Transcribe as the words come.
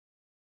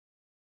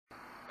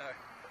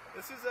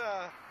This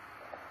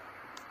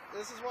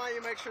is why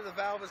you make sure the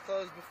valve is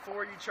closed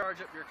before you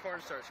charge up your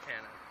cornstarch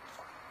cannon,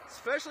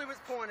 especially if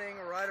it's pointing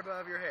right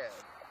above your head.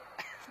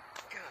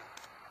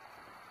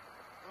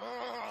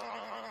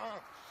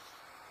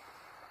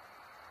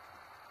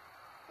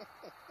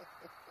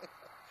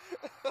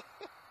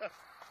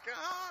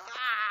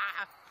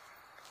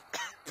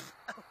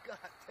 Oh God,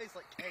 it tastes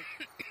like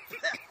cake.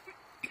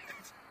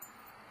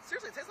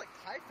 Seriously, it tastes like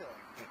pie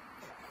filling.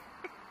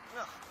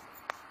 Oh,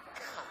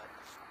 God.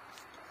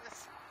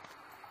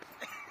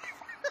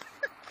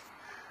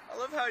 I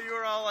love how you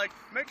were all like,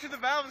 make sure the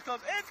valve is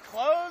closed. It's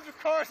closed? Of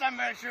course I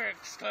make sure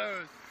it's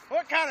closed.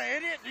 What kind of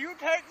idiot do you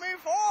take me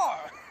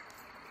for?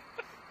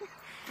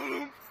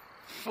 Boom.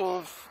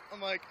 Foof.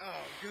 I'm like,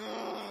 oh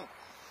God.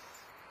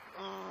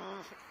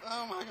 Oh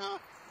my God.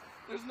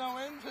 There's no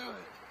end to it.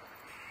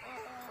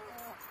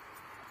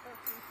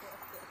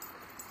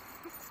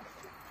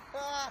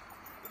 God,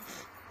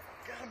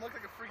 I'm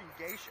looking like a freaking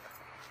geisha.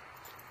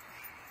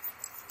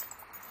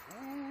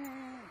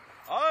 Ooh,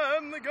 I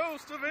am the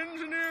ghost of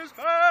engineers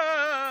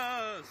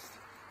past.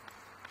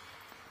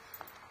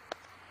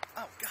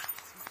 Oh God,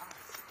 it's my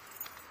eyes.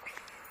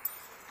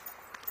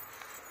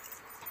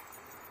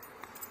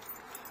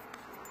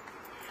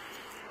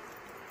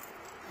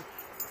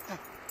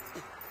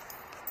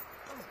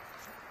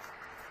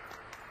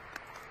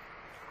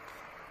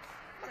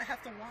 I'm gonna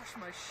have to wash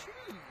my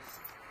shoes.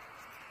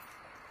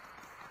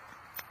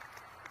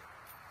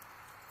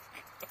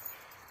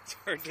 It's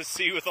hard to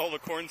see with all the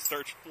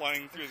cornstarch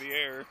flying through the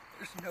air.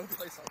 There's no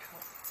place like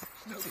home.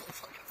 There's no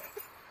place like home.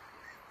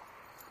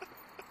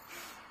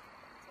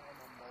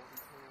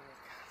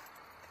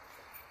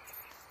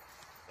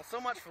 Well, so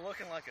much for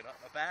looking like a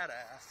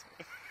badass.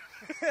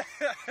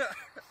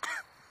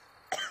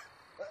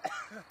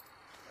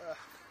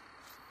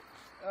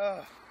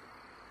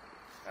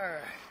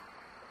 Alright.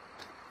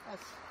 At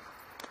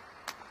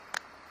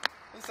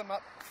least I'm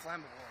not flammable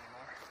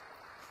anymore.